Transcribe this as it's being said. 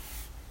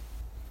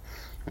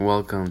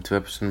Welcome to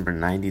episode number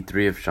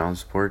 93 of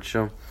Sean's Sports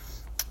Show.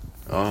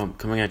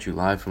 Coming at you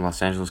live from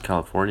Los Angeles,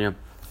 California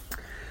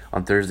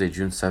on Thursday,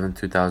 June 7th,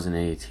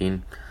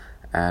 2018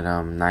 at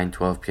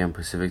 9:12 p.m.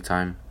 Pacific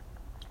Time,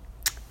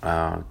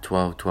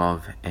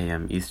 12:12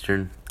 a.m.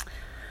 Eastern.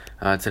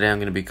 Today I'm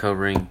going to be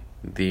covering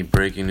the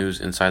breaking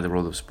news inside the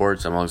world of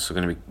sports. I'm also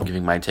going to be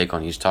giving my take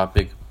on each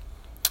topic.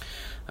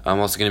 I'm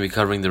also going to be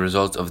covering the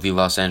results of the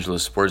Los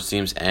Angeles sports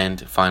teams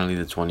and finally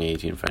the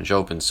 2018 French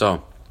Open.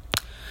 So,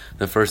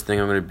 the first thing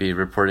I'm going to be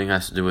reporting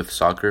has to do with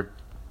soccer.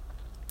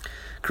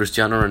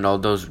 Cristiano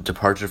Ronaldo's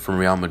departure from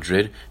Real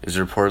Madrid is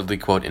reportedly,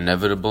 quote,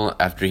 inevitable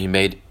after he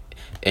made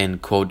an,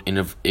 quote,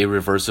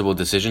 irreversible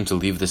decision to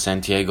leave the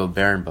Santiago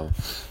Bernabeu.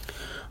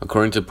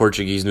 According to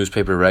Portuguese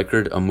newspaper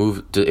Record, a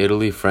move to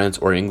Italy, France,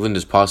 or England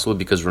is possible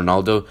because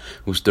Ronaldo,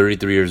 who's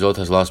 33 years old,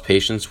 has lost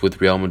patience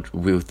with Real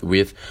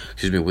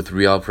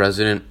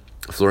president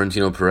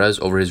Florentino Perez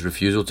over his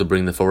refusal to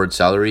bring the forward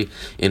salary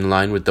in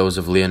line with those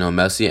of Lionel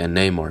Messi and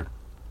Neymar.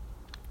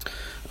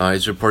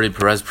 It's reported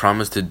Perez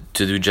promised to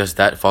do just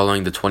that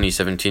following the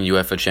 2017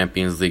 UEFA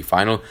Champions League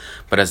final,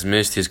 but has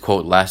missed his,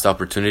 quote, last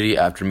opportunity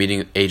after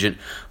meeting agent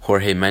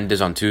Jorge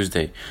Mendes on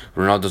Tuesday.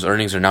 Ronaldo's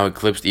earnings are now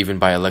eclipsed even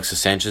by Alexis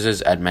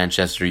Sanchez's at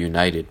Manchester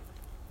United.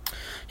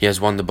 He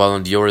has won the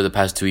Ballon d'Or the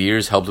past 2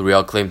 years, helped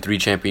Real claim 3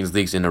 Champions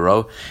Leagues in a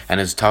row, and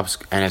has top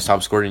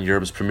scored in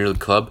Europe's Premier League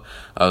club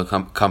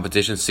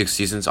competition 6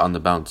 seasons on the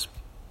bounce.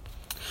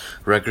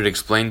 Record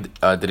explained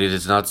that it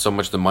is not so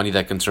much the money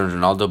that concerns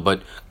Ronaldo,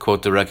 but,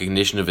 quote, the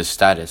recognition of his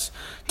status.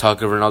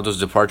 Talk of Ronaldo's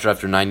departure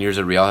after 9 years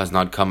at Real has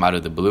not come out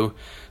of the blue.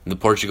 The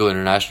Portugal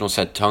international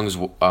set tongues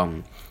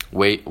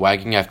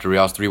wagging after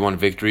Real's 3-1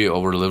 victory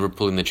over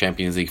Liverpool in the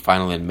Champions League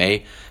final in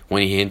May,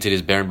 when he hinted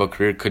his Bernabeu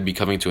career could be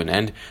coming to an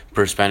end,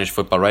 per Spanish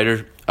football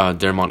writer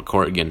Dermot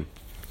Corrigan.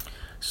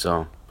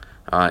 So,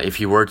 if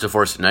he were to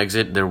force an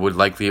exit, there would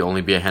likely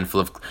only be a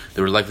handful of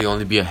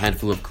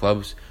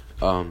clubs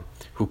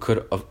who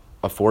could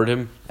afford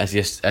him, as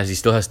he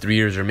still has 3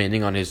 years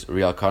remaining on his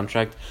Real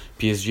contract.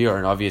 PSG are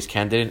an obvious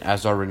candidate,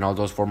 as are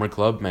Ronaldo's former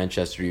club,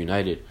 Manchester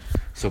United.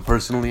 So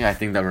personally, I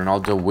think that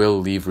Ronaldo will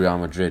leave Real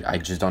Madrid. I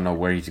just don't know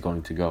where he's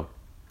going to go.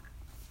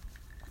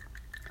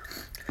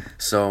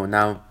 So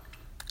now,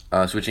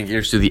 switching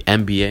gears to the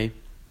NBA,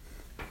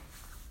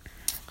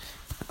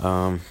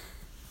 and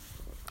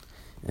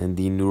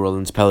the New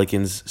Orleans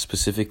Pelicans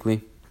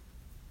specifically.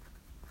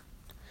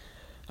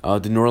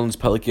 The New Orleans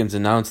Pelicans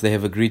announced they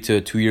have agreed to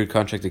a 2-year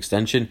contract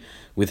extension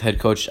with head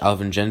coach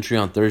Alvin Gentry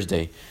on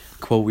Thursday.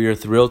 Quote, "We are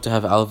thrilled to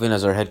have Alvin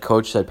as our head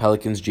coach," said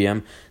Pelicans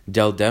GM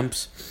Dell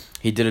Demps.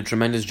 "He did a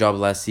tremendous job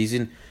last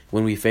season.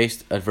 When we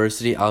faced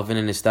adversity, Alvin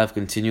and his staff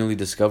continually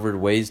discovered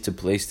ways to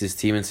place this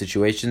team in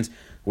situations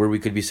where we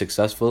could be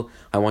successful.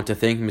 I want to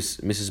thank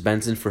Mrs.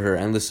 Benson for her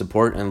endless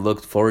support and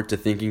look forward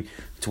to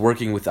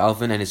working with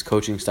Alvin and his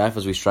coaching staff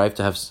as we strive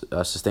to have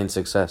sustained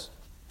success."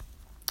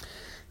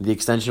 The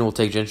extension will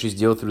take Gentry's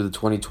deal through the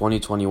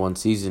 2020-21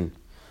 season.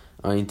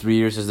 In 3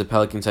 years as the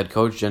Pelicans head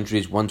coach, Gentry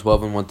is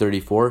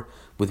 112-134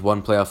 with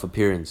 1 playoff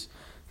appearance.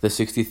 The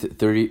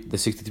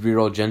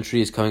 63-year-old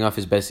Gentry is coming off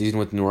his best season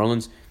with New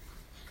Orleans.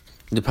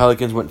 The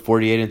Pelicans went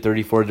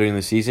 48-34 during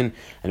the season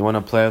and won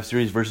a playoff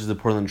series versus the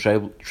Portland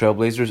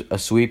Trailblazers, a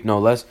sweep no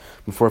less,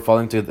 before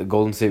falling to the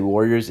Golden State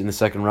Warriors in the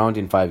second round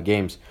in 5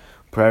 games.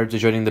 Prior to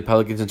joining the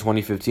Pelicans in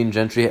 2015,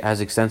 Gentry has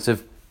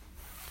extensive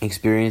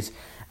experience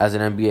as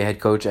an NBA head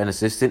coach and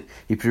assistant.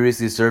 He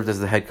previously served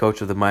as the head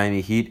coach of the Miami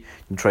Heat,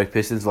 Detroit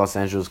Pistons, Los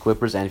Angeles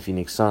Clippers, and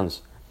Phoenix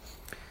Suns.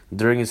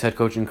 During his head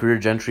coaching career,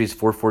 Gentry is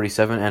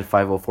 .447 and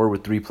 .504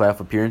 with 3 playoff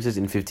appearances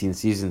in 15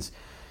 seasons.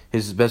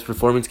 His best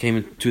performance came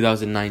in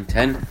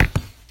 2009-10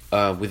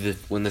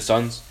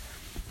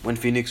 when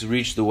Phoenix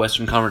reached the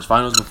Western Conference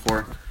Finals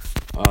before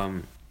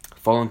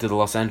falling to the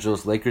Los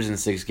Angeles Lakers in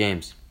 6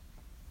 games.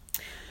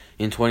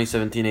 In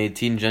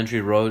 2017-18,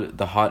 Gentry rode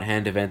the hot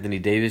hand of Anthony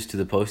Davis to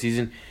the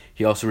postseason.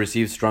 He also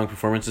received strong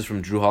performances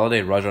from Drew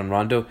Holiday, Rajon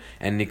Rondo,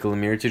 and Nikola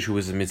Mirotic, who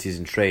was a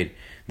midseason trade.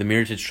 The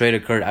Mirotic trade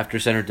occurred after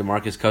center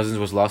DeMarcus Cousins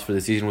was lost for the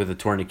season with a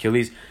torn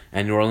Achilles,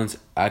 and New Orleans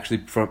actually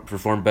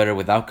performed better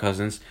without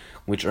Cousins,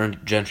 which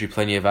earned Gentry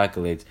plenty of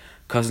accolades.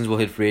 Cousins will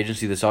hit free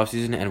agency this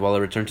offseason, and while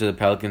a return to the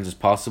Pelicans is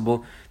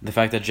possible, the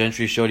fact that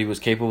Gentry showed he was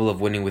capable of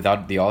winning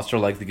without the All-Star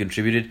likely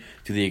contributed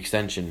to the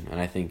extension,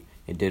 and I think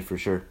it did for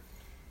sure.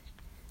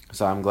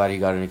 So I'm glad he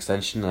got an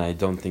extension, and I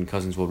don't think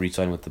Cousins will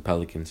re-sign with the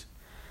Pelicans.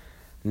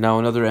 Now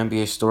another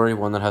NBA story,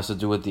 one that has to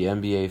do with the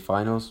NBA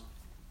Finals.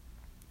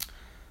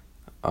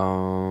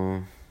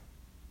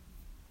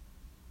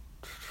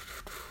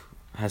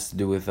 Has to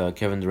do with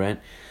Kevin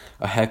Durant.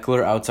 A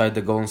heckler outside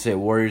the Golden State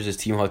Warriors'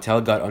 team hotel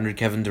got under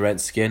Kevin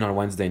Durant's skin on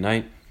Wednesday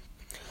night.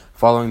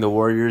 Following the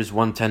Warriors'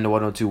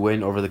 110-102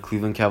 win over the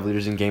Cleveland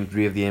Cavaliers in Game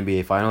 3 of the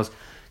NBA Finals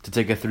to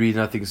take a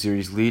 3-0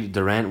 series lead,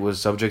 Durant was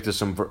subject to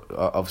some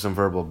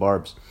verbal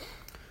barbs.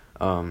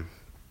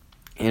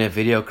 In a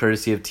video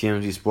courtesy of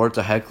TMZ Sports,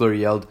 a heckler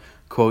yelled,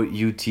 quote,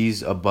 "You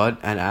tease a butt,"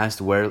 and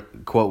asked where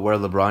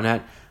LeBron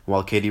at,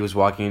 while KD was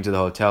walking into the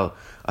hotel.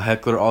 A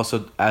heckler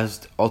also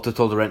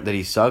told Durant that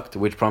he sucked,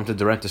 which prompted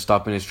Durant to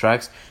stop in his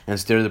tracks and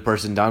stare the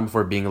person down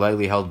before being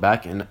lightly held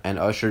back and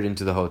ushered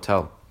into the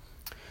hotel.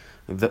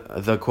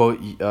 The quote,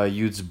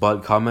 "You's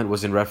butt" comment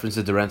was in reference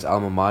to Durant's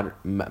alma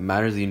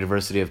mater, the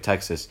University of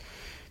Texas.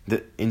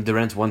 In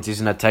Durant's one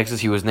season at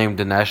Texas, he was named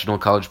the National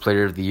College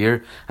Player of the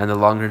Year, and the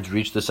Longhorns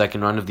reached the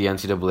second round of the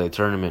NCAA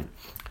tournament.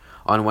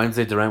 On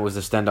Wednesday, Durant was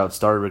the standout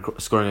star,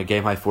 scoring a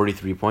game-high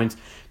 43 points.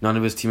 None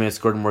of his teammates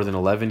scored more than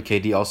 11.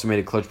 KD also made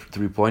a clutch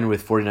three-pointer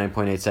with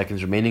 49.8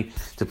 seconds remaining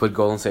to put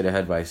Golden State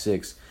ahead by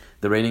 6.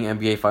 The reigning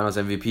NBA Finals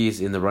MVP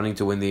is in the running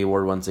to win the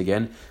award once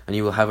again, and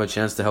he will have a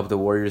chance to help the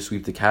Warriors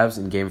sweep the Cavs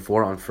in Game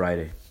 4 on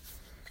Friday.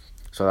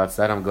 So that's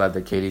that. I'm glad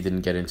that KD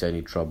didn't get into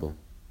any trouble.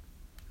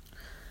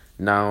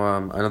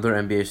 Now, another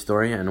NBA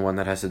story, and one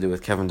that has to do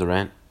with Kevin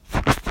Durant.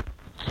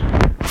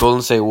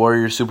 Golden State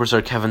Warriors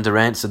superstar Kevin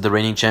Durant said the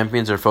reigning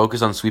champions are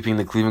focused on sweeping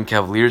the Cleveland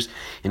Cavaliers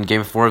in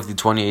Game 4 of the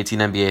 2018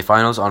 NBA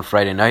Finals on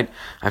Friday night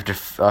after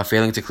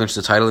failing to clinch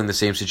the title in the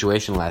same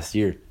situation last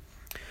year.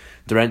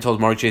 Durant told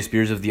Mark J.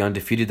 Spears of The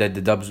Undefeated that the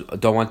Dubs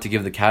don't want to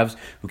give the Cavs,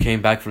 who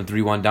came back from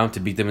 3-1 down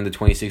to beat them in the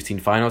 2016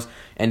 Finals,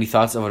 any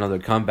thoughts of another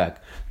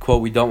comeback.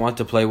 Quote, "We don't want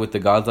to play with the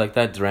gods like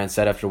that," Durant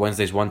said after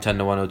Wednesday's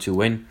 110-102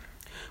 win.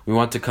 "We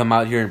want to come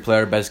out here and play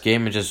our best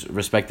game and just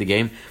respect the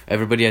game.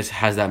 Everybody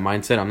has that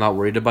mindset. I'm not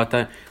worried about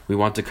that. We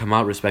want to come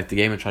out, respect the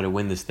game, and try to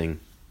win this thing."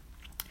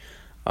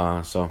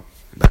 So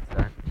that's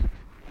that.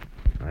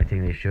 I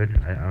think they should.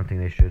 I don't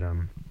think they should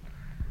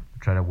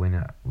try to win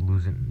it,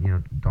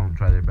 losing. Don't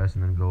try their best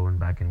and then go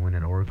back and win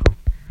at Oracle.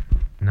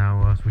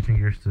 Now switching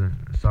gears to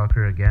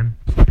soccer again.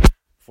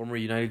 Former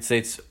United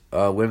States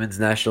women's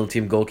national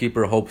team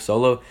goalkeeper Hope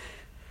Solo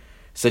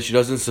said she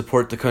doesn't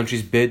support the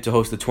country's bid to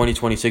host the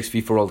 2026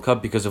 FIFA World Cup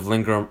because of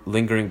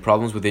lingering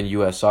problems within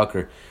U.S.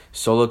 soccer.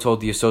 Solo told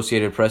the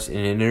Associated Press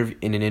in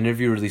an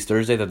interview released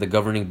Thursday that the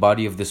governing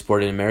body of the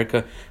sport in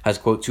America has,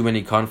 quote, "too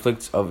many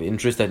conflicts of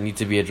interest that need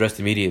to be addressed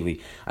immediately.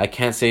 I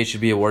can't say it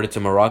should be awarded to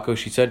Morocco,"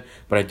 she said,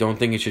 "but I don't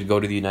think it should go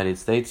to the United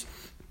States."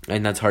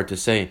 And that's hard to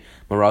say.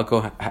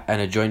 Morocco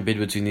and a joint bid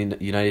between the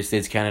United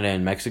States, Canada,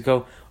 and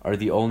Mexico are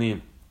the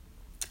only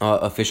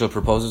official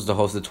proposals to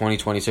host the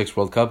 2026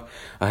 World Cup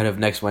ahead of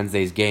next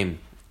Wednesday's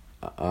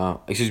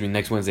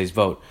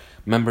vote.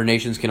 Member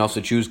nations can also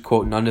choose,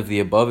 quote, "none of the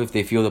above" if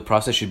they feel the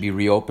process should be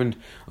reopened,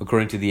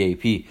 according to the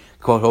AP.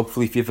 Quote,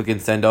 "Hopefully FIFA can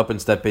stand up and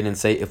step in and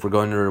say, if we're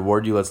going to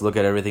reward you, let's look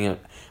at everything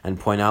and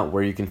point out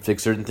where you can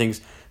fix certain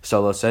things,"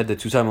 Solo said. The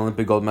two-time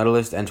Olympic gold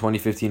medalist and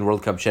 2015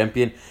 World Cup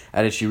champion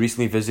added she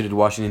recently visited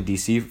Washington,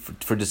 D.C.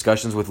 for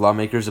discussions with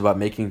lawmakers about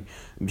making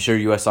sure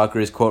U.S. soccer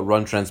is, quote,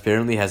 "run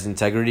transparently, has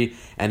integrity,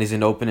 and is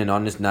an open and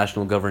honest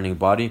national governing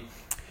body."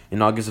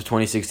 In August of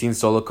 2016,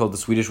 Solo called the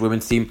Swedish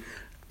women's team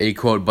a,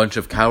 quote, "bunch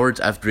of cowards"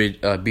 after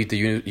it beat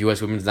the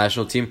U.S. women's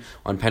national team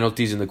on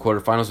penalties in the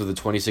quarterfinals of the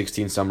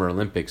 2016 Summer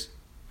Olympics.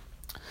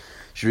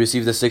 She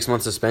received a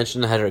 6-month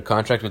suspension and had her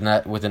contract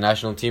with the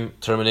national team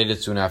terminated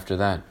soon after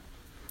that.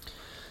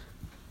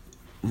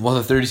 While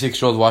the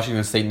 36-year-old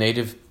Washington State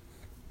native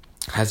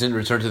hasn't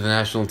returned to the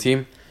national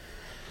team,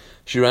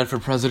 she ran for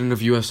president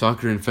of U.S.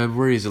 Soccer in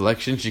February's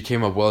election. She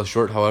came up well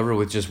short, however,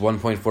 with just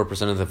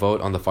 1.4% of the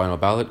vote on the final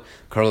ballot.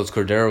 Carlos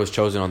Cordero was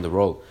chosen on the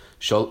role.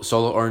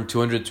 Solo earned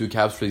 202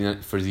 caps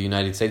for the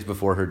United States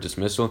before her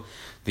dismissal.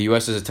 The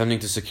U.S. is attempting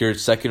to secure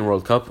its second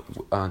World Cup.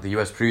 The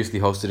U.S. previously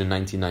hosted in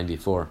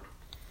 1994.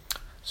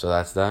 So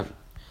that's that.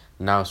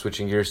 Now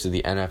switching gears to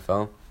the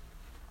NFL.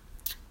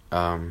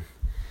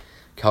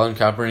 Colin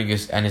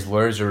Kaepernick and his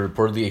lawyers are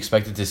reportedly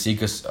expected to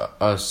seek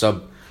a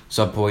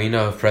subpoena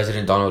of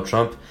President Donald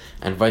Trump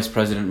and Vice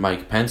President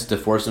Mike Pence to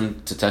force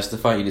him to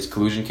testify in his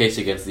collusion case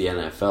against the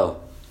NFL.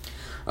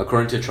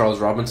 According to Charles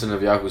Robinson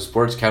of Yahoo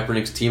Sports,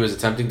 Kaepernick's team is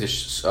attempting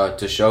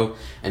to show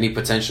any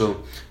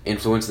potential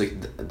influence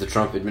the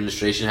Trump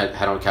administration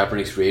had on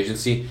Kaepernick's free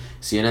agency.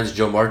 CNN's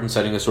Joe Martin,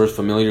 citing a source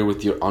familiar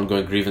with the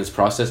ongoing grievance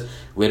process,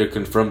 later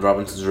confirmed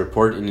Robinson's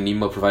report in an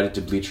email provided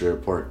to Bleacher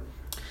Report.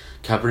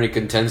 Kaepernick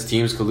contends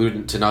teams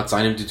colluded to not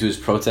sign him due to his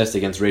protest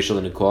against racial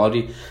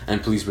inequality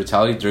and police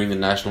brutality during the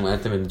national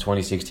anthem in the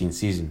 2016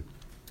 season.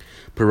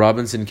 Per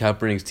Robinson,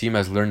 Kaepernick's team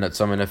has learned that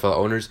some NFL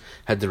owners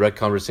had direct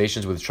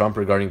conversations with Trump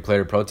regarding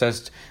player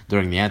protests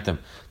during the anthem.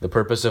 The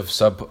purpose of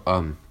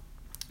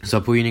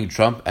subpoenaing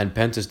Trump and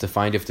Pence is to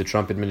find if the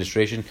Trump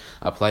administration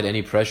applied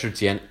any pressure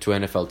to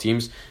NFL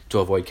teams to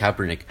avoid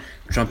Kaepernick.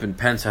 Trump and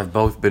Pence have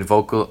both been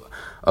vocal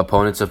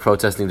opponents of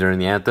protesting during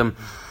the anthem.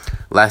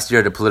 Last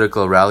year at a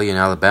political rally in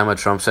Alabama,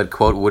 Trump said,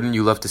 quote, "Wouldn't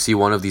you love to see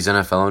one of these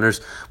NFL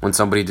owners, when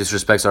somebody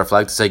disrespects our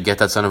flag, to say, 'Get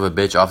that son of a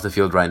bitch off the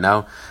field right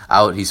now'?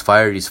 Out, he's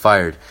fired, he's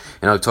fired."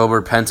 In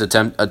October, Pence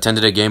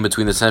attended a game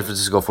between the San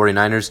Francisco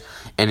 49ers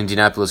and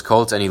Indianapolis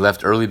Colts, and he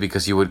left early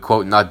because he would,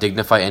 quote, "not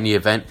dignify any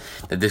event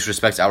that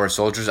disrespects our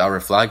soldiers, our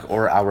flag,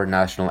 or our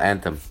national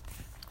anthem."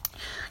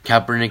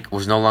 Kaepernick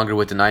was no longer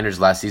with the Niners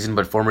last season,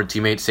 but former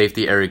teammate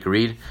safety Eric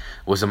Reid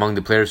was among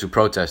the players who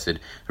protested.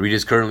 Reid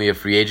is currently a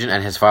free agent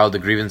and has filed a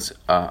grievance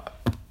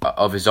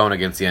of his own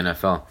against the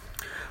NFL.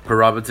 Per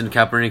Robinson,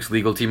 Kaepernick's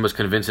legal team was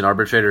convinced an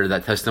arbitrator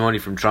that testimony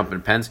from Trump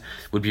and Pence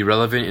would be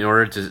relevant in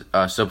order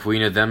to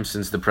subpoena them,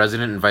 since the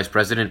president and vice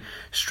president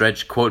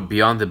stretched, quote,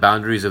 beyond the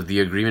boundaries of the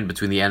agreement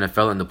between the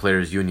NFL and the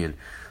players' union.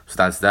 So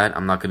that's that.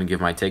 I'm not going to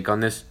give my take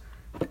on this.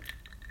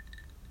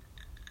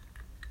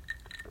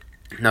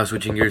 Now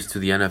switching gears to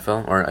the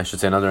NFL, or I should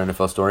say another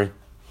NFL story.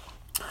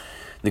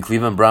 The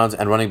Cleveland Browns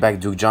and running back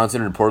Duke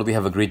Johnson reportedly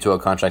have agreed to a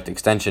contract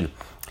extension.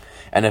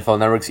 NFL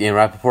Network's Ian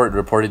Rappaport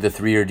reported the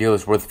 3-year deal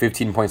is worth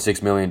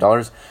 $15.6 million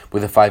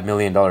with a $5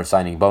 million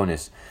signing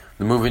bonus.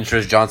 The move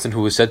ensures Johnson,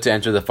 who is set to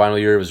enter the final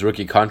year of his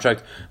rookie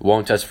contract,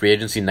 won't test free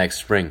agency next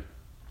spring.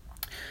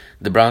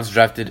 The Browns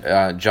drafted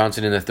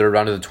Johnson in the third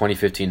round of the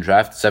 2015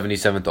 draft,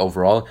 77th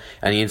overall,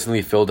 and he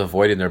instantly filled a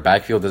void in their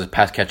backfield as a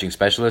pass-catching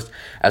specialist.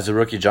 As a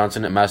rookie,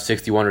 Johnson amassed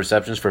 61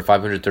 receptions for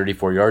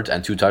 534 yards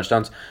and 2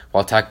 touchdowns,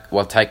 while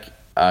taking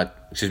on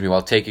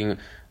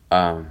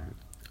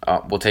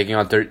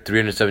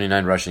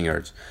 379 rushing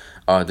yards.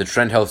 The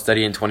trend held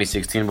steady in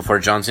 2016 before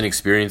Johnson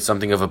experienced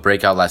something of a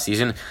breakout last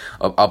season,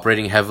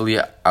 operating heavily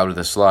out of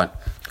the slot.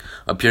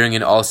 Appearing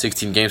in all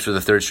 16 games for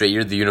the third straight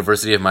year, the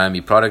University of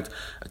Miami product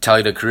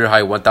tallied a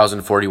career-high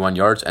 1,041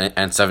 yards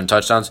and 7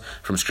 touchdowns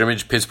from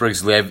scrimmage.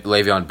 Pittsburgh's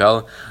Le'Veon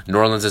Bell, New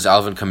Orleans'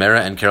 Alvin Kamara,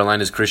 and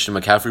Carolina's Christian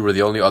McCaffrey were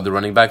the only other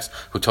running backs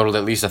who totaled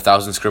at least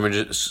 1,000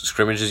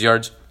 scrimmages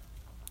yards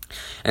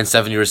and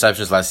 70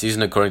 receptions last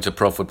season, according to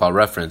Pro Football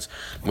Reference.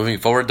 Moving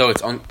forward, though,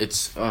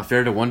 it's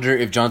fair to wonder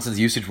if Johnson's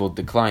usage will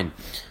decline.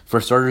 For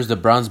starters, the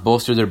Browns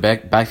bolstered their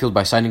backfield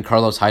by signing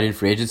Carlos Hyde in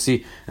free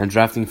agency and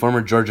drafting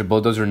former Georgia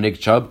Bulldozer Nick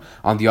Chubb.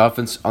 On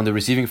the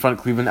receiving front,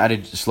 Cleveland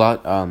added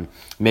slot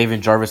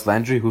Maven Jarvis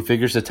Landry, who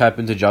figures to tap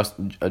into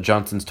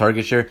Johnson's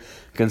target share,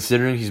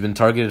 considering he's been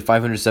targeted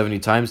 570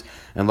 times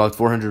and logged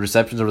 400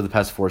 receptions over the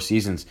past 4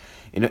 seasons.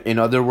 In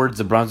other words,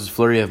 the Browns'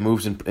 flurry of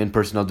moves in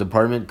personnel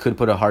department could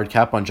put a hard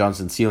cap on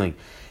Johnson's ceiling.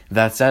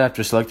 That said,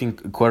 after selecting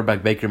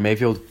quarterback Baker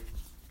Mayfield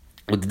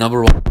with the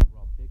number 1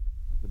 overall pick,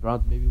 the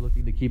Browns may be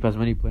looking to keep as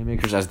many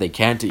playmakers as they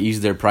can to ease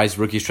their prized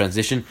rookies'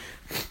 transition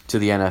to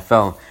the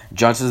NFL.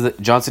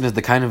 Johnson is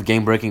the kind of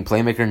game-breaking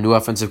playmaker new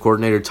offensive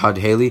coordinator Todd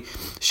Haley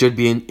should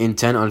be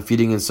intent on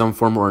feeding in some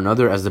form or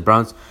another as the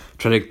Browns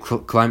try to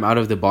climb out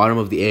of the bottom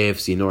of the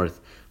AFC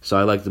North. So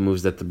I like the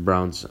moves that the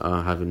Browns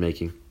have been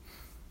making.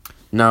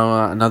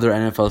 Now, another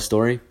NFL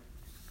story.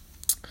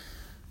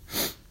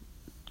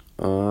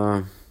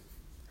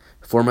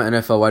 Former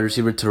NFL wide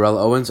receiver Terrell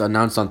Owens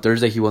announced on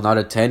Thursday he will not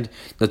attend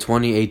the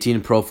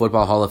 2018 Pro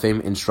Football Hall of Fame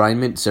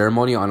enshrinement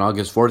ceremony on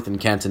August 4th in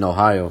Canton,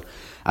 Ohio.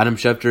 Adam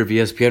Schefter of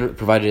ESPN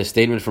provided a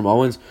statement from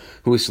Owens,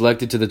 who was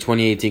selected to the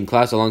 2018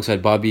 class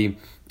alongside Bobby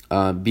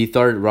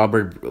Beathard,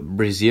 Robert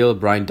Brazile,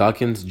 Brian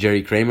Dawkins,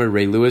 Jerry Kramer,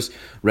 Ray Lewis,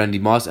 Randy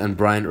Moss, and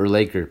Brian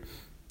Urlacher.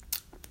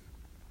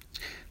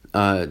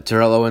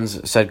 Terrell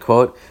Owens said,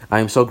 quote, "I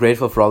am so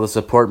grateful for all the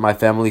support my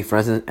family,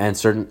 friends, and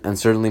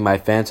certainly my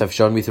fans have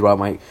shown me throughout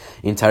my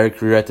entire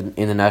career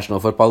in the National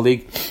Football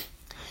League.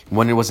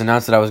 When it was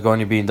announced that I was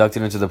going to be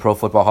inducted into the Pro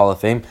Football Hall of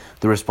Fame,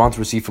 the response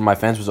received from my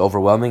fans was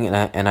overwhelming,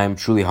 and I am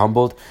truly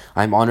humbled.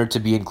 I am honored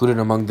to be included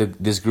among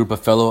this group of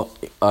fellow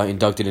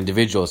inducted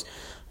individuals.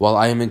 While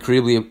I am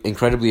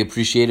incredibly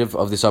appreciative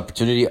of this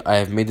opportunity, I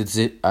have made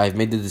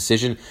the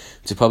decision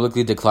to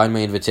publicly decline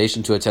my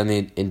invitation to attend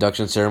the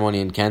induction ceremony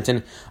in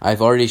Canton. I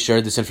have already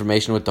shared this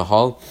information with the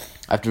Hall.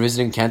 After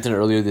visiting Canton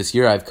earlier this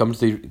year, I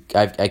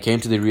came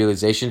to the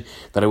realization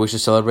that I wish to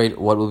celebrate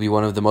what will be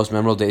one of the most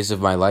memorable days of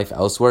my life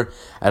elsewhere.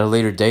 At a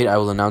later date, I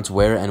will announce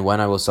where and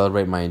when I will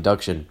celebrate my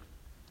induction.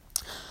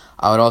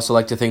 I would also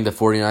like to thank the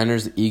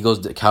 49ers, the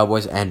Eagles, the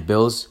Cowboys, and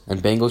Bills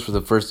and Bengals for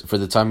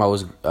the time I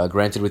was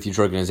granted with each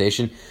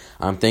organization.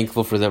 I'm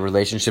thankful for the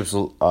relationships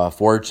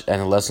forged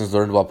and the lessons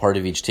learned while part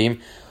of each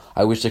team.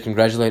 I wish to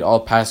congratulate all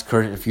past,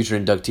 current, and future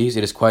inductees.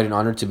 It is quite an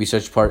honor to be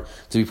part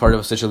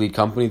of such a lead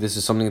company. This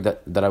is something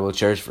that I will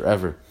cherish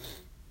forever."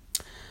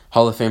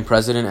 Hall of Fame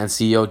President and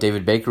CEO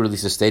David Baker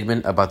released a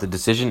statement about the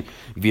decision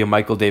via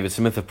Michael David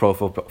Smith of Pro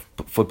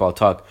Football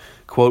Talk.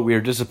 Quote, "We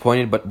are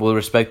disappointed but will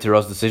respect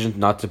Terrell's decision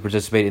not to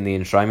participate in the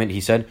enshrinement," he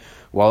said.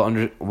 While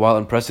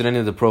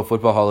unprecedented, the Pro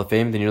Football Hall of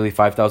Fame, the nearly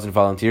 5,000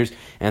 volunteers,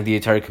 and the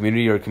entire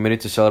community are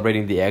committed to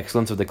celebrating the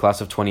excellence of the class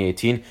of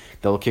 2018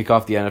 that will kick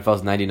off the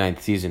NFL's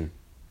 99th season.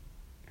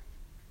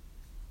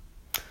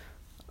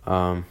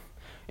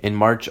 In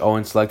March,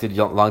 Owens selected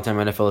longtime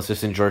NFL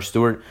assistant George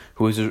Stewart,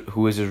 who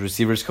is his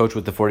receivers coach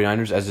with the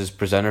 49ers, as his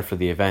presenter for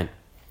the event.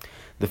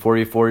 The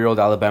 44-year-old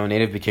Alabama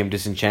native became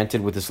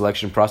disenchanted with the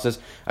selection process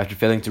after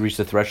failing to reach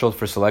the threshold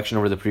for selection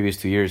over the previous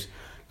 2 years.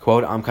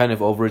 Quote, "I'm kind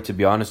of over it, to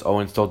be honest,"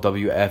 Owens told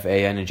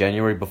WFAN in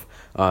January,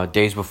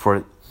 days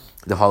before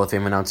the Hall of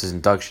Fame announced his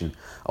induction.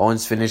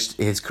 Owens finished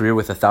his career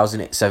with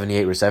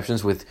 1,078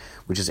 receptions, which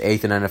is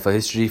 8th in NFL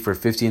history, for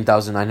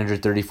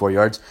 15,934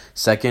 yards,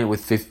 second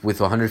with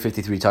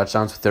 153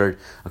 touchdowns, third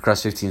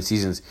across 15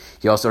 seasons.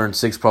 He also earned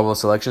 6 Pro Bowl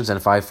selections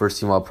and 5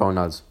 first-team All-Pro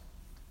nods.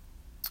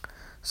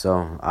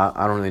 So,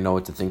 I don't really know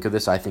what to think of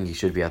this. I think he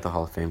should be at the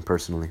Hall of Fame,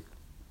 personally.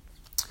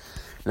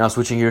 Now,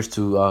 switching gears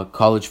to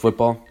college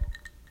football.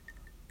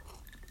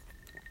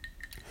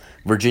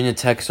 Virginia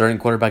Tech starting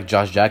quarterback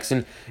Josh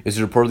Jackson is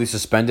reportedly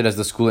suspended as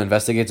the school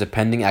investigates a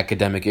pending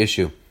academic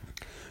issue.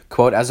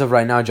 Quote, as of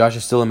right now, Josh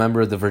is still a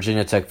member of the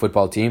Virginia Tech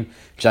football team.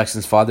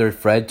 Jackson's father,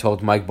 Fred,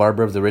 told Mike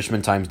Barber of the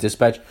Richmond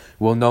Times-Dispatch,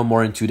 we'll know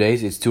more in 2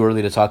 days. It's too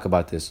early to talk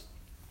about this.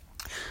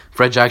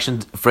 Fred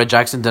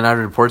Jackson denied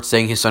reports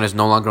saying his son is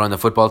no longer on the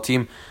football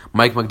team.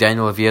 Mike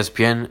McDaniel of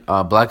ESPN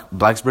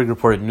Blacksburg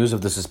reported news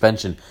of the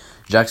suspension.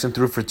 Jackson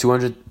threw for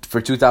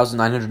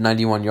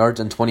 2,991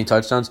 yards and 20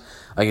 touchdowns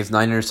against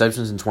 9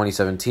 interceptions in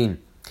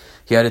 2017.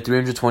 He had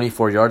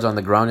 324 yards on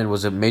the ground and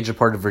was a major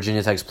part of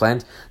Virginia Tech's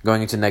plan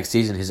going into next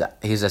season.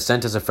 His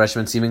ascent as a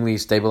freshman seemingly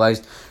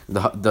stabilized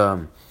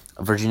the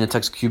Virginia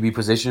Tech's QB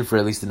position for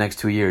at least the next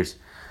 2 years.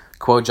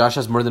 Quote, Josh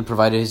has more than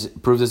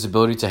proved his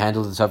ability to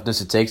handle the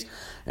toughness it takes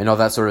and all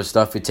that sort of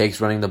stuff it takes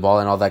running the ball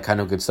and all that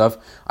kind of good stuff.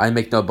 I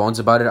make no bones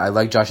about it. I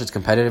like Josh's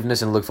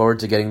competitiveness and look forward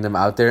to getting them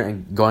out there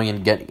and going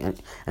and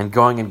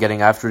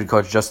getting after it,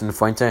 Coach Justin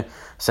Fuente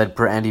said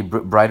per Andy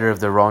Brider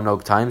of the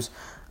Roanoke Times.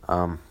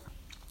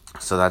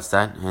 So that's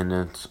that, and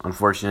it's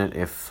unfortunate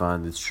if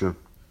it's true.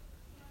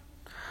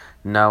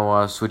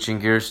 Now, switching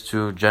gears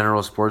to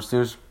general sports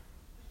news.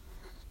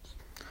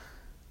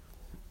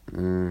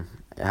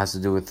 It has to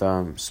do with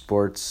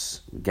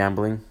sports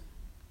gambling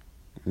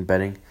and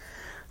betting.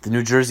 The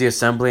New Jersey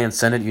Assembly and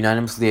Senate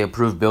unanimously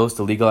approved bills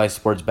to legalize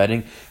sports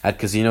betting at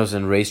casinos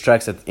and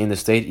racetracks in the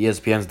state,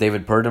 ESPN's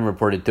David Purdom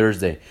reported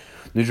Thursday.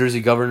 New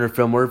Jersey Governor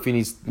Phil Murphy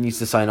needs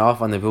to sign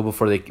off on the bill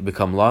before they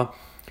become law.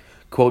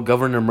 Quote,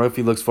 Governor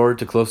Murphy looks forward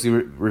to closely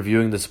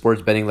reviewing the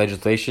sports betting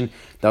legislation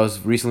that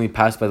was recently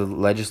passed by the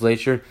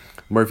legislature.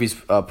 Murphy's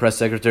press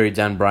secretary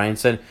Dan Bryan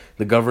said,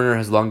 the governor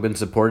has long been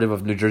supportive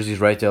of New Jersey's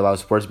right to allow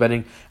sports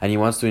betting, and he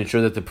wants to ensure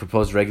that the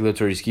proposed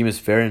regulatory scheme is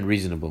fair and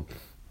reasonable.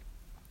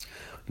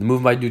 The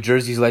move by New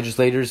Jersey's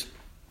legislators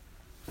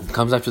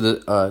comes after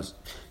the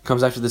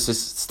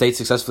state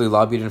successfully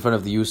lobbied in front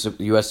of the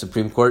U.S.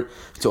 Supreme Court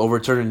to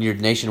overturn a near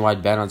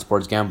nationwide ban on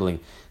sports gambling.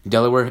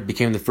 Delaware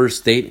became the first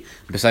state,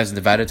 besides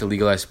Nevada, to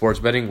legalize sports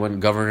betting when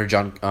Governor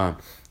John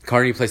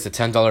Carney placed a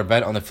 $10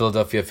 bet on the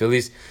Philadelphia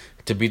Phillies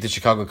to beat the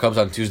Chicago Cubs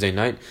on Tuesday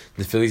night.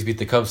 The Phillies beat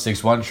the Cubs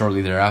 6-1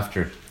 shortly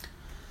thereafter.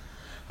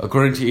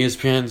 According to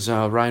ESPN's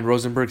Ryan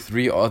Rosenberg,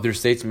 3 other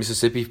states,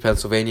 Mississippi,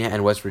 Pennsylvania,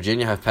 and West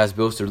Virginia, have passed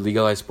bills to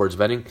legalize sports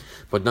betting,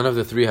 but none of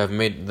the 3 have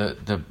made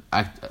the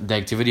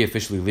activity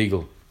officially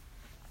legal.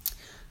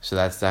 So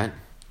that's that.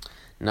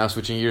 Now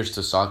switching gears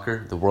to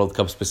soccer, the World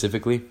Cup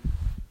specifically.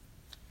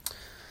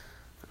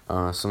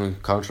 Something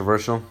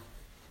controversial.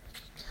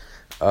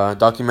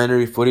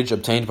 Documentary footage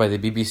obtained by the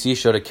BBC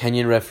showed a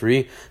Kenyan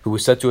referee who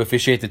was set to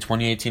officiate the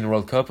 2018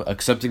 World Cup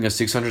accepting a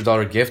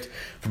 $600 gift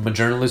from a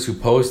journalist who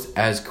posed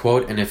as,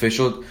 quote, an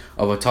official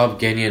of a top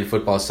Ghanaian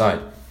football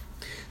side.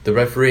 The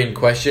referee in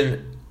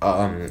question,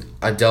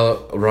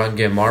 Adel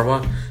Range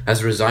Marwa,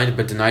 has resigned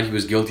but denied he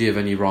was guilty of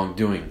any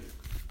wrongdoing.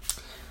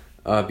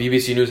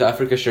 BBC News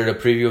Africa shared a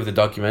preview of the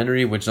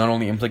documentary, which not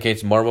only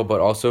implicates Marwa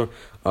but also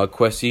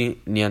Kwesi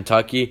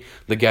Nyantakyi,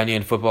 the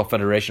Ghanaian Football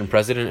Federation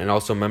president and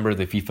also member of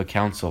the FIFA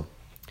Council.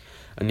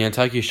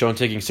 Nyantakyi is shown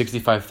taking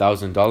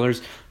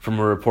 $65,000 from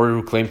a reporter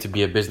who claimed to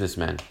be a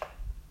businessman.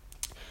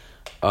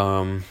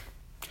 While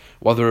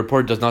the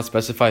report does not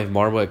specify if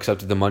Marwa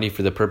accepted the money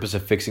for the purpose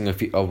of fixing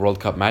a World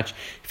Cup match,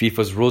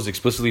 FIFA's rules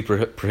explicitly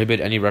prohibit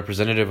any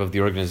representative of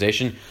the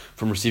organization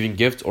from receiving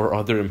gifts or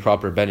other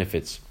improper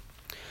benefits.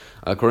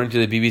 According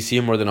to the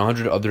BBC, more than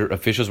 100 other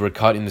officials were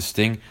caught in the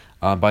sting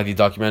by the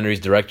documentary's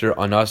director,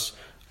 Anas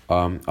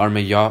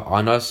Armeya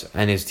Anas,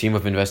 and his team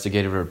of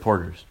investigative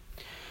reporters.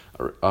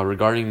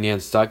 Regarding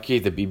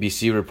Nyantakyi, the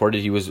BBC reported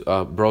he was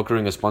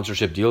brokering a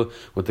sponsorship deal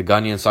with the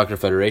Ghanaian Soccer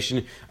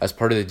Federation. As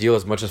part of the deal,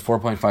 as much as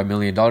 $4.5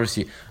 million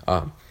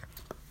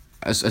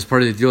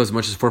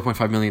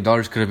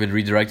could have been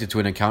redirected to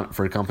an account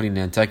for a company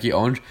Nyantakyi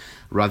owned,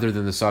 rather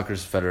than the Soccer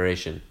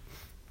Federation.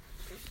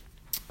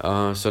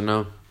 So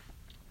now,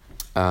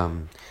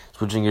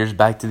 switching gears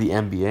back to the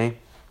NBA.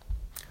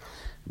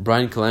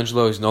 Brian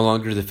Colangelo is no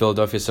longer the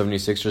Philadelphia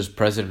 76ers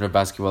president of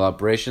basketball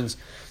operations.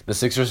 The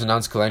Sixers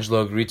announced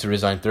Colangelo agreed to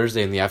resign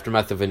Thursday in the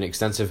aftermath of an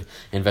extensive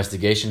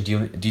investigation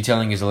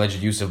detailing his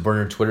alleged use of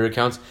burner Twitter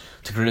accounts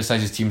to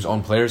criticize his team's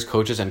own players,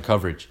 coaches, and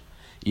coverage.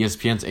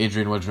 ESPN's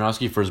Adrian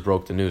Wojnarowski first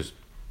broke the news.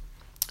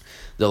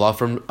 The law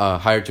firm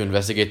hired to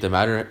investigate the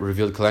matter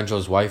revealed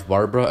Colangelo's wife,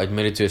 Barbara,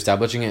 admitted to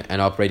establishing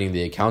and operating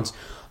the accounts,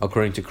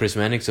 according to Chris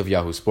Mannix of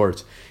Yahoo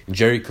Sports.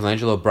 Jerry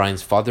Colangelo,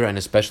 Brian's father and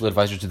a special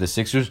advisor to the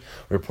Sixers,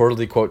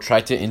 reportedly, quote,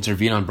 tried to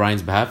intervene on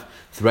Brian's behalf,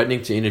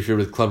 threatening to interfere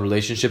with club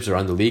relationships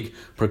around the league,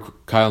 per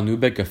Kyle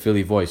Neubeck of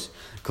Philly Voice.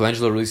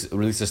 Colangelo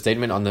released a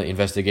statement on the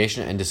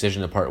investigation and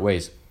decision to part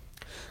ways.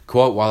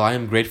 Quote, while I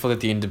am grateful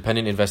that the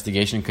independent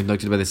investigation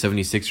conducted by the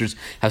 76ers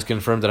has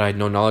confirmed that I had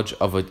no knowledge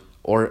of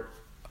or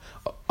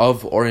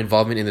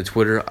involvement in the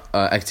Twitter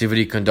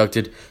activity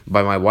conducted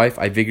by my wife,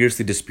 I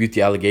vigorously dispute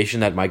the allegation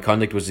that my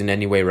conduct was in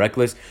any way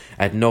reckless.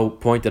 At no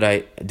point did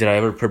I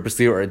ever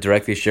purposely or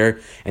directly share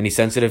any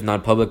sensitive,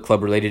 non-public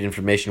club-related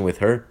information with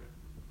her.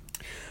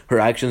 Her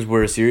actions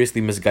were a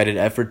seriously misguided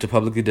effort to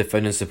publicly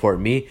defend and support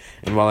me,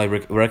 and while I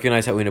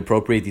recognize how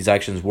inappropriate these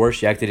actions were,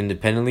 she acted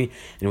independently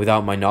and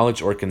without my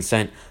knowledge or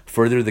consent.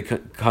 Further, the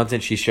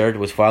content she shared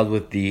was filed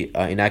with the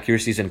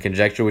inaccuracies and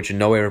conjecture which in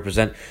no way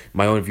represent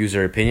my own views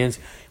or opinions.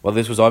 While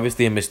this was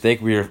obviously a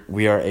mistake,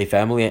 we are a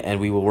family and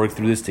we will work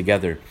through this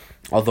together.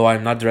 Although I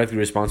am not directly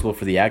responsible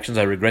for the actions,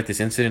 I regret this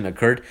incident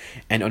occurred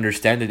and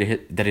understand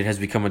that it has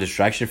become a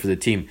distraction for the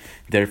team.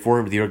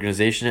 Therefore, the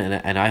organization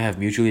and I have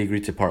mutually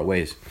agreed to part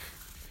ways.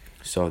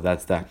 So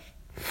that's that.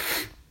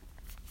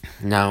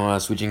 Now,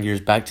 switching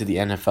gears back to the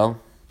NFL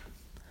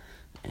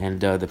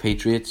and the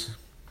Patriots,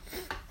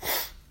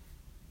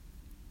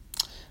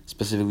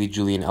 specifically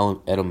Julian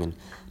Edelman.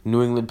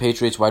 New England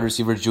Patriots wide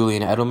receiver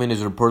Julian Edelman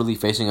is reportedly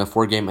facing a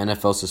 4-game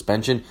NFL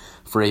suspension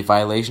for a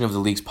violation of the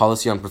league's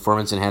policy on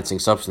performance-enhancing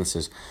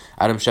substances.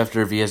 Adam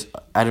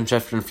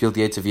Schefter and Field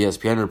Yates of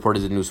ESPN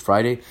reported the news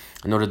Friday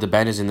and noted the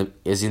ban is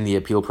in the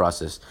appeal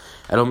process.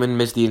 Edelman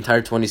missed the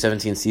entire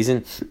 2017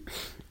 season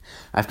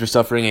after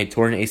suffering a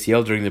torn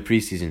ACL during the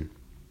preseason.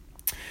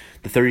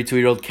 The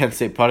 32-year-old Kent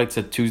State product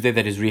said Tuesday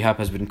that his rehab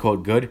has been,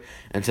 quote, good,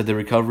 and said the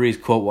recovery is,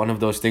 quote, one of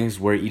those things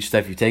where each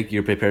step you take,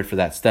 you're prepared for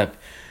that step.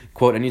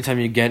 Quote, anytime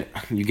you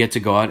get to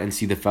go out and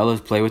see the fellas,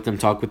 play with them,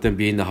 talk with them,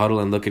 be in the huddle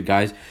and look at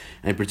guys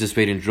and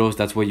participate in drills,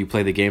 that's what you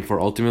play the game for.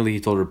 Ultimately, he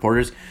told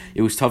reporters,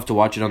 it was tough to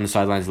watch it on the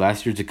sidelines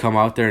last year. To come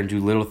out there and do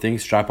little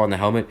things, strap on the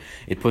helmet,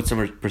 it puts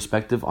some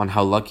perspective on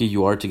how lucky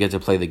you are to get to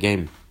play the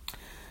game.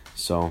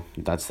 So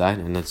that's that,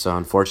 and it's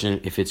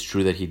unfortunate if it's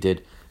true that he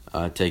did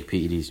take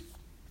PEDs.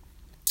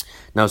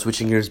 Now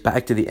switching gears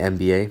back to the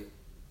NBA.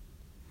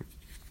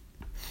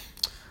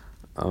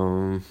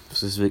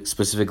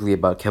 Specifically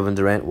about Kevin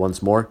Durant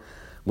once more.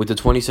 With the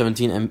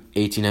 2017-18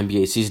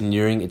 NBA season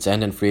nearing its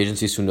end and free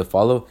agency soon to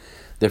follow,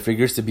 there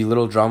figures to be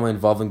little drama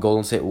involving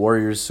Golden State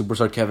Warriors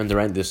superstar Kevin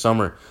Durant this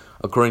summer.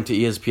 According to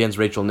ESPN's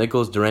Rachel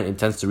Nichols, Durant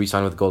intends to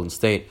re-sign with Golden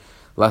State.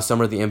 Last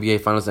summer, the NBA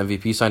Finals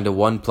MVP signed a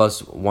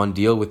 1+1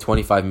 deal with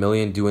 $25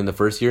 million due in the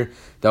first year.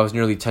 That was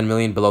nearly $10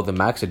 million below the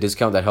max, a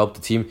discount that helped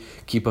the team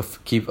keep a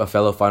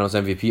fellow Finals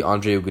MVP,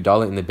 Andre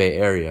Iguodala, in the Bay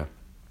Area.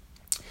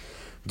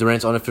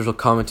 Durant's unofficial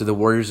comment to the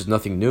Warriors is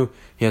nothing new.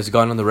 He has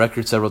gone on the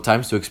record several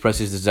times to express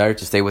his desire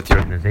to stay with the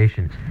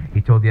organization.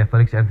 He told The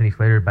Athletic's Anthony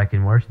Slater back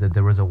in March that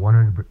there was a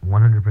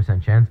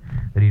 100% chance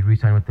that he'd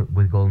re-sign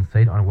with Golden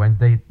State. On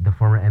Wednesday, the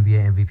former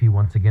NBA MVP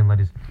once again let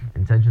his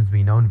intentions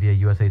be known via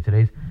USA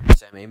Today's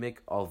Sam Amick,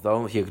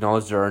 although he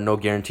acknowledged there are no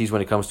guarantees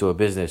when it comes to a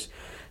business.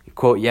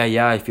 Quote,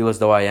 yeah, I feel as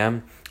though I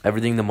am.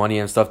 Everything, the money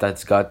and stuff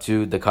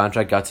the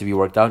contract got to be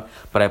worked out,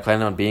 but I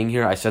plan on being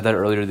here. I said that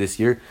earlier this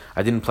year.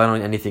 I didn't plan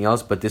on anything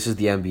else, but this is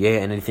the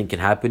NBA and anything can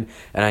happen,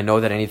 and I know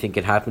that anything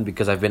can happen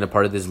because I've been a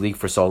part of this league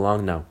for so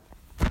long now.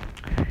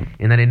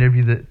 In that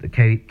interview, the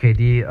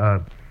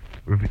KD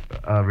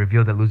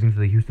revealed that losing to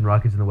the Houston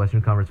Rockets in the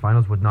Western Conference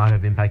Finals would not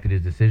have impacted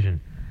his decision.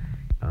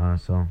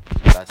 So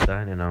that's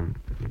that, and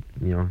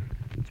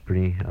it's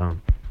pretty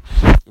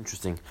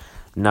interesting.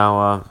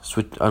 Now,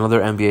 switch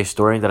another NBA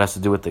story that has to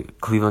do with the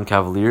Cleveland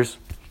Cavaliers.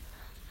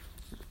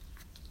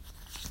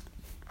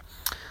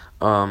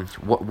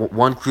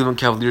 One Cleveland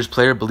Cavaliers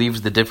player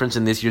believes the difference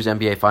in this year's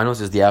NBA Finals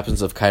is the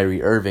absence of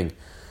Kyrie Irving.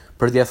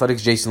 Per The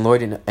Athletic's Jason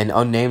Lloyd, an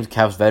unnamed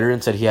Cavs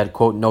veteran, said he had,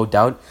 quote, no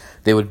doubt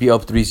they would be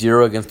up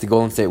 3-0 against the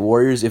Golden State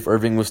Warriors if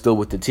Irving was still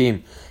with the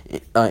team.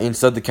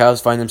 Instead, the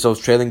Cavs find themselves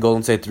trailing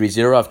Golden State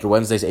 3-0 after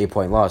Wednesday's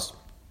 8-point loss.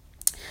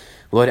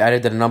 Lloyd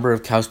added that a number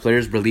of Cavs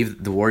players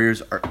believe the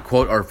Warriors are,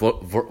 quote,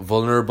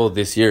 vulnerable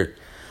this year.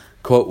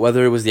 Quote,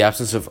 whether it was the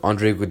absence of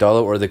Andre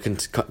Iguodala or the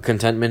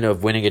contentment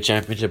of winning a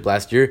championship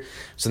last year,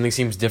 something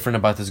seems different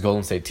about this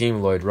Golden State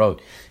team, Lloyd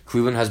wrote.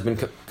 Cleveland has been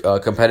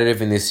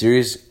competitive in this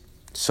series,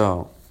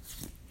 so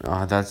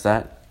that's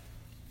that.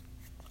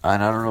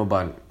 And I don't know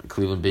about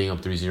Cleveland being up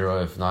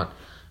 3-0, if not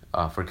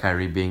for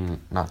Kyrie being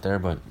not there,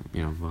 but,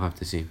 we'll have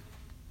to see.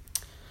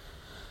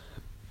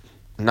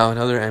 Now,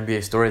 another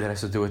NBA story that has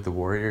to do with the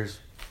Warriors.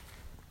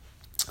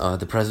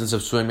 The presence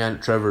of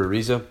swingman Trevor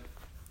Ariza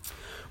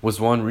was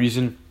one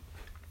reason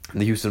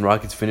the Houston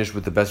Rockets finished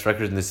with the best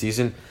record in the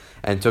season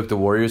and took the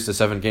Warriors to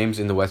 7 games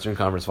in the Western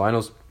Conference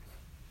Finals.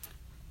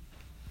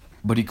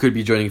 But he could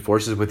be joining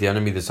forces with the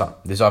enemy this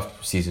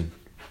off season.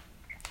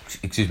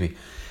 Excuse me.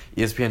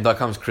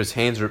 ESPN.com's Chris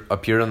Haynes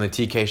appeared on the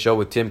TK show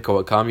with Tim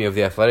Kawakami of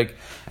The Athletic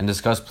and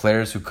discussed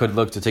players who could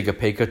look to take a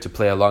pay cut to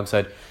play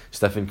alongside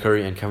Stephen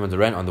Curry and Kevin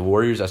Durant on the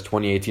Warriors as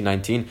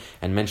 2018-19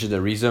 and mentioned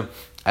Ariza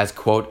as,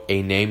 quote,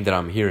 a name that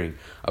I'm hearing.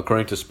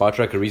 According to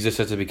Spotrac, Ariza is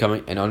set to become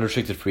an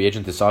unrestricted free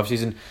agent this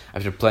offseason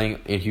after playing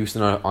in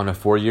Houston on a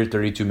 4-year,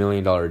 $32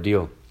 million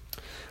deal.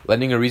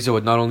 Lending Ariza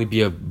would not only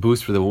be a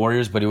boost for the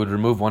Warriors, but it would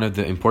remove one of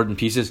the important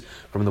pieces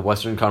from the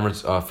Western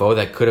Conference foe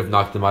that could have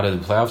knocked them out of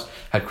the playoffs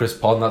had Chris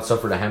Paul not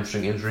suffered a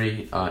hamstring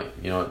injury, that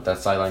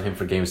sidelined him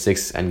for Game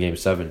 6 and Game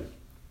 7.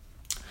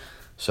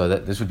 So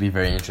this would be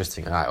very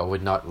interesting. I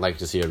would not like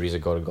to see Ariza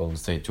go to Golden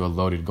State, to a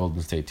loaded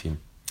Golden State team.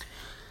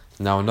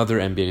 Now, another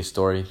NBA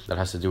story that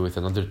has to do with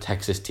another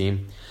Texas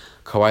team.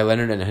 Kawhi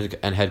Leonard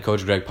and head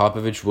coach Greg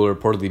Popovich will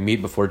reportedly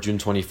meet before June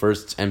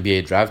 21st's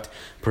NBA draft,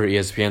 per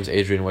ESPN's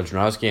Adrian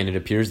Wojnarowski, and it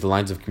appears the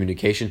lines of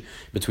communication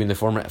between the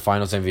former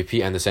Finals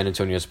MVP and the San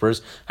Antonio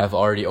Spurs have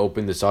already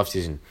opened this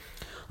offseason.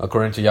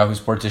 According to Yahoo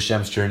Sports'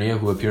 Shams Charania,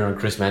 who appeared on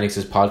Chris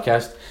Mannix's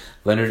podcast,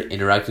 Leonard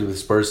interacted with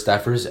Spurs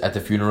staffers at the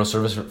funeral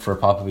service for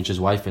Popovich's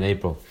wife in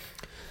April.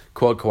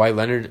 Quote, Kawhi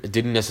Leonard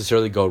didn't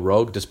necessarily go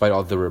rogue despite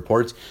all the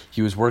reports.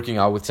 He was working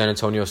out with San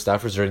Antonio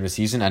staffers during the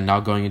season, and now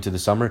going into the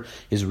summer,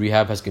 his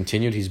rehab has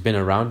continued. He's been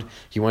around.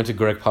 He went to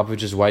Greg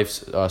Popovich's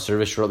wife's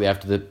service shortly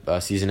after the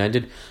season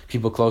ended.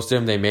 People close to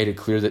him, they made it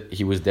clear that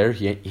he was there.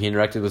 He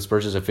interacted with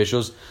Spurs'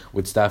 officials,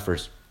 with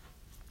staffers.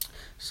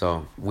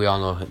 So, we all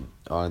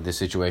know this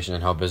situation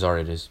and how bizarre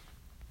it is.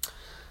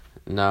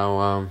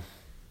 Now,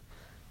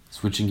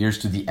 switching gears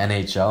to the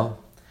NHL.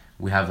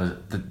 We have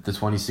the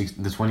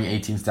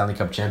 2018 Stanley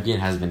Cup champion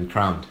has been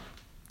crowned.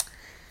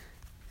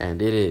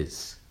 And it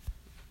is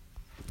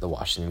the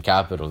Washington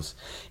Capitals.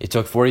 It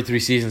took 43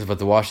 seasons, but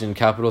the Washington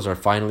Capitals are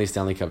finally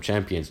Stanley Cup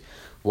champions.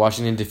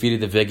 Washington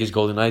defeated the Vegas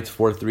Golden Knights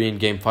 4-3 in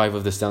Game 5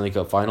 of the Stanley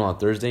Cup Final on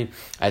Thursday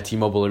at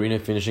T-Mobile Arena,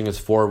 finishing its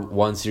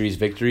 4-1 series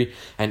victory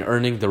and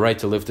earning the right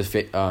to lift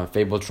the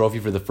fabled trophy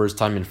for the first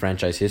time in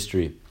franchise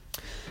history.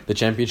 The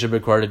championship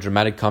required a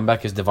dramatic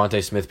comeback as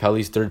Devontae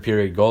Smith-Pelly's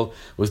third-period goal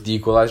was the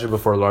equalizer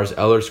before Lars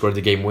Eller scored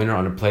the game winner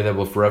on a play that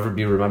will forever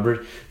be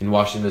remembered in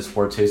Washington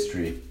sports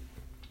history.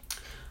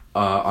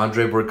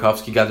 Andrei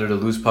Burakovsky gathered a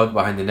loose puck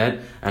behind the net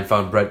and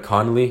found Brett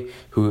Connolly,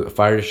 who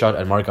fired a shot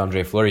at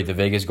Marc-Andre Fleury. The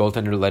Vegas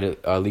goaltender let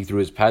it leak through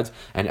his pads,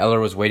 and Eller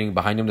was waiting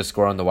behind him to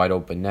score on the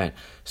wide-open net.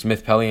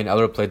 Smith-Pelly and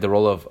Eller played the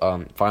role of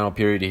final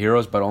period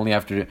heroes, but only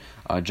after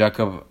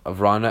Jakub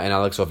Vrana and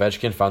Alex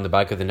Ovechkin found the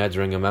back of the net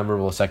during a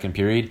memorable second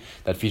period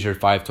that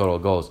featured 5 total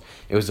goals.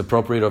 It was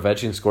appropriate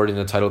Ovechkin scored in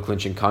the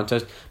title-clinching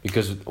contest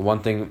because one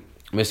thing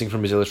missing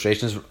from his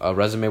illustrations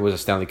resume was a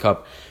Stanley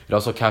Cup. It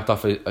also capped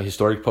off a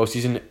historic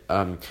postseason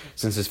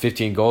since his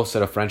 15 goals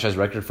set a franchise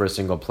record for a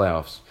single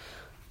playoffs.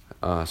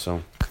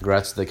 So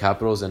congrats to the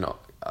Capitals, and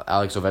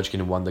Alex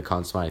Ovechkin won the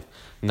Conn Smythe.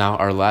 Now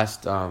our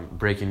last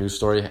breaking news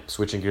story,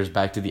 switching gears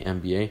back to the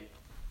NBA.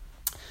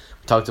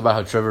 We talked about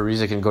how Trevor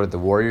Ariza can go to the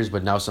Warriors,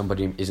 but now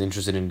somebody is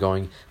interested in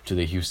going to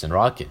the Houston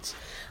Rockets.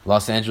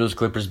 Los Angeles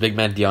Clippers big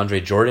man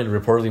DeAndre Jordan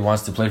reportedly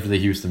wants to play for the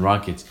Houston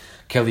Rockets.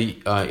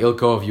 Kelly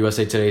Ilko of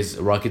USA Today's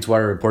Rockets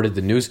Wire reported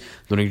the news,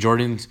 noting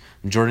Jordan,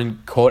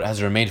 quote,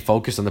 has remained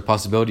focused on the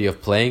possibility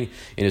of playing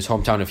in his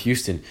hometown of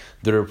Houston.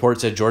 The report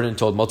said Jordan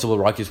told multiple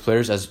Rockets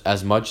players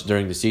as much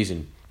during the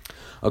season.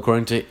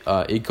 According to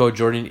Ilko,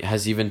 Jordan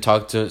has even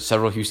talked to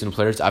several Houston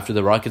players after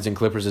the Rockets and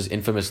Clippers'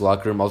 infamous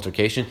locker room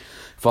altercation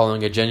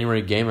following a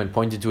January game, and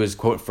pointed to his,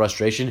 quote,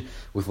 frustration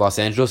with Los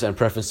Angeles and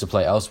preference to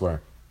play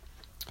elsewhere.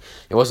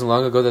 It wasn't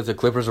long ago that the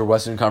Clippers were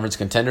Western Conference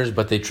contenders,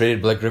 but they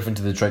traded Blake Griffin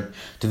to the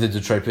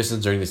Detroit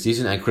Pistons during the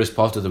season and Chris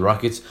Paul to the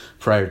Rockets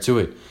prior to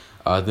it.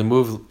 The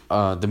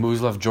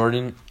moves left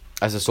Jordan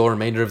as the sole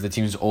remainder of the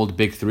team's old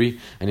Big Three,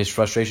 and his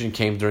frustration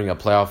came during a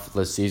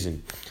playoff-less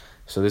season.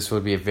 So this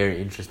would be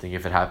very interesting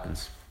if it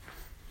happens.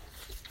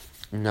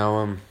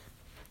 Now,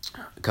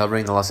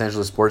 covering the Los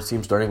Angeles sports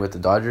team, starting with the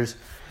Dodgers.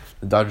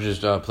 The Dodgers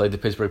played the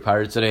Pittsburgh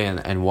Pirates today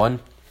and won.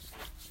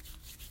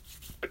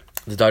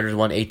 The Dodgers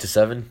won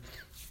 8-7.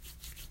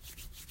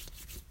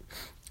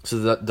 So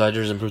the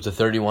Dodgers improved to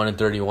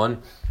 31-31,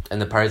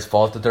 and the Pirates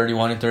fall to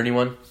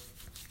 31-31.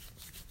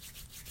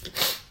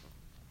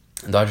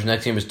 The Dodgers'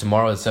 next game is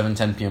tomorrow at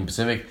 7:10 p.m.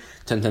 Pacific,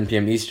 10:10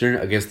 p.m. Eastern,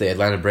 against the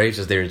Atlanta Braves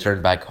as they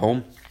return back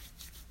home.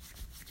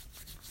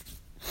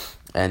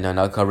 And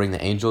now covering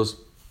the Angels.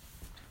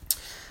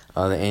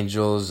 The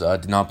Angels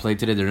did not play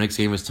today. Their next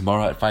game is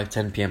tomorrow at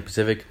 5:10 p.m.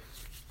 Pacific,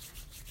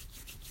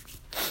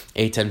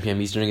 8:10 p.m.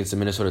 Eastern against the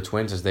Minnesota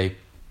Twins as they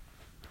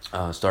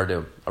start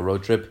a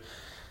road trip.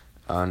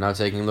 Now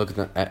taking a look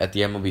at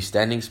the MLB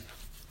standings.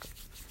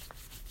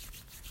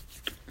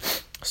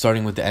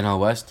 Starting with the NL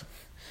West,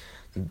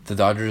 the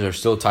Dodgers are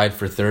still tied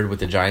for third with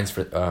the Giants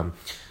and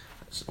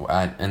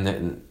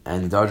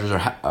the Dodgers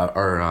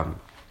are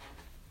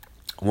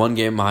 1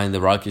 game behind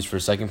the Rockies for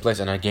second place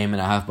and a game and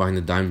a half behind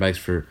the Diamondbacks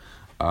for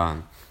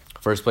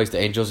first place. The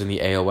Angels in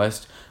the AL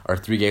West are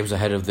 3 games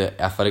ahead of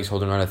the Athletics,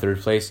 holding on to third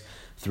place,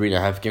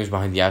 3.5 games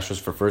behind the Astros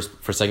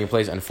for second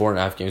place, and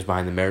 4.5 games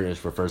behind the Mariners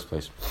for first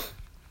place.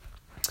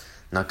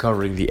 Now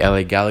covering the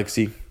LA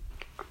Galaxy.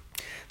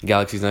 The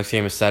Galaxy's next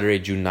game is Saturday,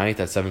 June 9th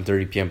at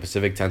 7:30 p.m.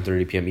 Pacific,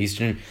 10:30 p.m.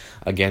 Eastern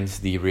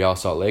against the Real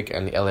Salt Lake.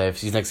 And the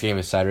LAFC's next game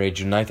is Saturday,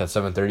 June 9th at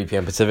 7:30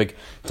 p.m. Pacific,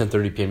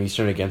 10:30 p.m.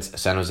 Eastern against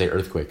San Jose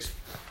Earthquakes.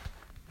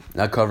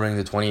 Now covering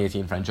the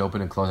 2018 French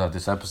Open and close out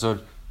this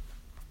episode.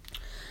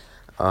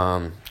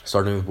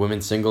 Starting with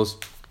women's singles.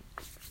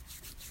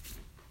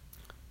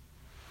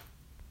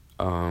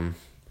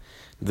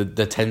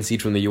 The 10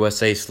 seed from the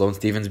USA, Sloane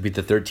Stephens, beat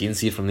the 13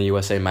 seed from the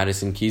USA,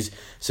 Madison Keys,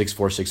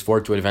 6-4,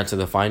 6-4 to advance to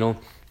the final.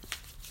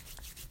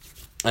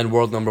 And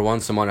world number 1,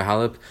 Simona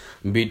Halep,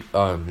 beat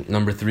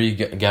number 3,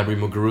 Gabri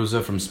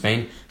Muguruza from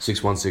Spain,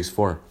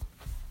 6-1,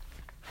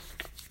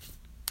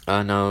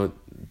 6-4. Now,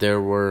 there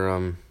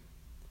were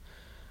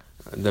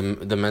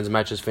The men's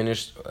matches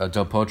finished.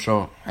 Del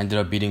Potro ended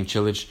up beating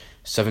Cilic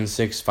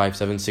 7-6,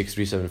 5-7,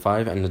 6-3,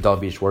 7-5, and Nadal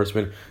beat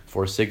Schwartzman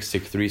 4-6,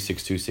 6-3,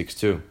 6-2,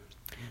 6-2.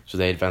 So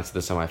they advanced to the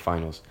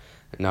semifinals.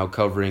 Now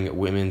covering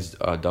women's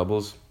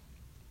doubles.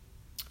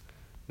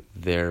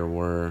 There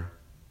were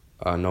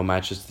no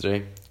matches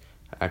today,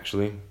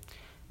 actually.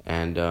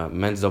 And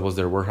men's doubles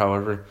there were,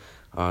 however.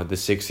 The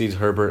 6 seeds,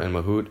 Herbert and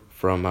Mahut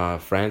from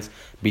France,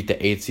 beat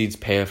the 8 seeds,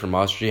 Peja from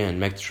Austria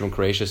and Mektic from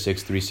Croatia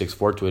 6-3,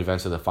 6-4 to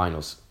advance to the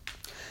finals.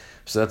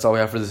 So that's all we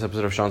have for this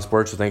episode of Sean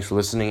Sports. So thanks for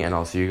listening, and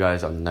I'll see you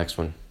guys on the next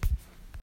one.